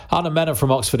Anand Menon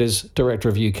from Oxford is Director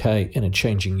of UK in a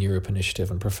Changing Europe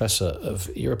Initiative and Professor of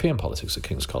European Politics at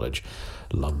King's College,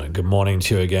 London. Good morning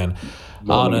to you again.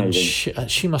 Morning, Anand,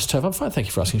 she must have, I'm fine, thank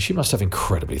you for asking, she must have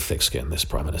incredibly thick skin, this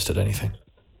Prime Minister, don't you think?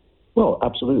 Well,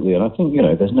 absolutely. And I think,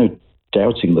 there's no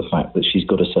doubting the fact that she's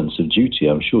got a sense of duty.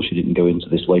 I'm sure she didn't go into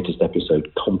this latest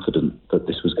episode confident that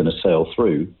this was going to sail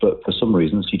through, but for some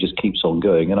reason she just keeps on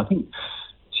going. And I think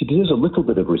she deserves a little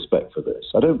bit of respect for this.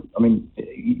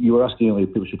 You were asking earlier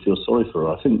if people should feel sorry for her.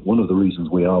 I think one of the reasons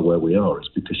we are where we are is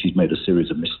because she's made a series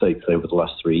of mistakes over the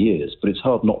last 3 years. But it's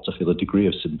hard not to feel a degree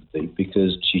of sympathy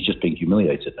because she's just being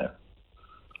humiliated now.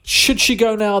 Should she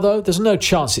go now, though? There's no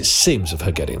chance, it seems, of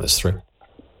her getting this through.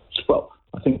 Well,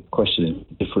 I think the question is,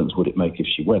 what difference would it make if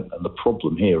she went? And the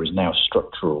problem here is now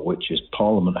structural, which is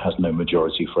Parliament has no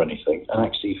majority for anything. And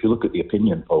actually, if you look at the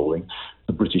opinion polling,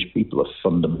 the British people are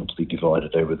fundamentally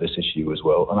divided over this issue as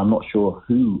well. And I'm not sure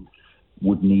who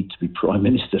would need to be Prime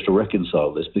Minister to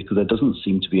reconcile this, because there doesn't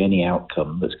seem to be any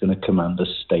outcome that's going to command a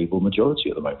stable majority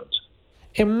at the moment.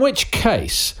 In which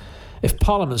case, if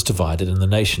Parliament's divided and the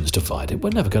nation's divided,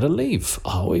 we're never going to leave,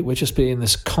 are we? We're just being in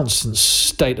this constant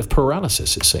state of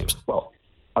paralysis, it seems. Well,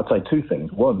 I'd say two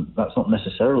things. One, that's not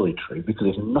necessarily true, because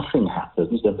if nothing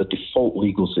happens, then the default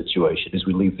legal situation is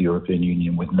we leave the European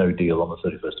Union with no deal on the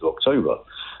 31st of October.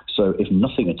 So if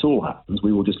nothing at all happens,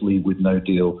 we will just leave with no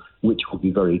deal, which will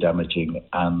be very damaging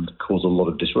and cause a lot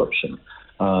of disruption.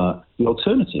 The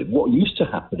alternative, what used to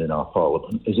happen in our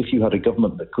Parliament, is if you had a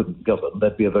government that couldn't govern,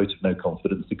 there'd be a vote of no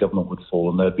confidence, the government would fall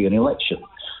and there'd be an election.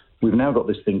 We've now got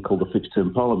this thing called the Fixed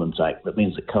Term Parliamentary Act that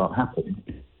means it can't happen.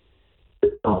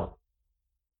 That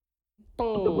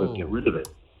won't get rid of it.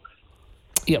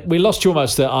 Yeah, we lost you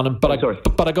almost there, Anand, but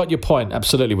I got your point,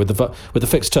 absolutely. With the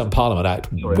Fixed Term Parliament Act,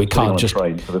 sorry, we can't just...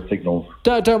 train for the signal.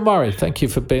 Don't worry, thank you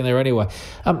for being there anyway.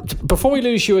 Before we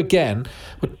lose you again,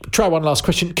 we'll try one last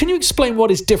question. Can you explain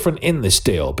what is different in this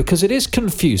deal? Because it is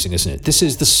confusing, isn't it? This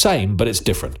is the same, but it's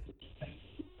different.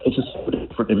 It's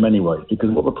different in many ways, because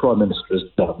what the Prime Minister has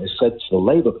done is said to the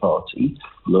Labour Party,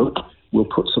 look, we'll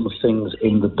put some things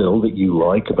in the bill that you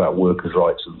like about workers'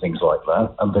 rights and things like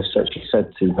that. And she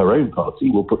said to her own party,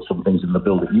 we'll put some things in the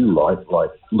bill that you like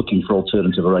looking for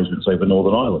alternative arrangements over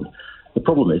Northern Ireland. The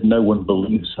problem is no one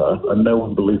believes her and no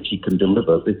one believes she can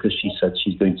deliver because she said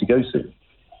she's going to go soon.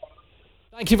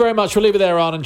 Thank you very much. We'll leave it there, Anand.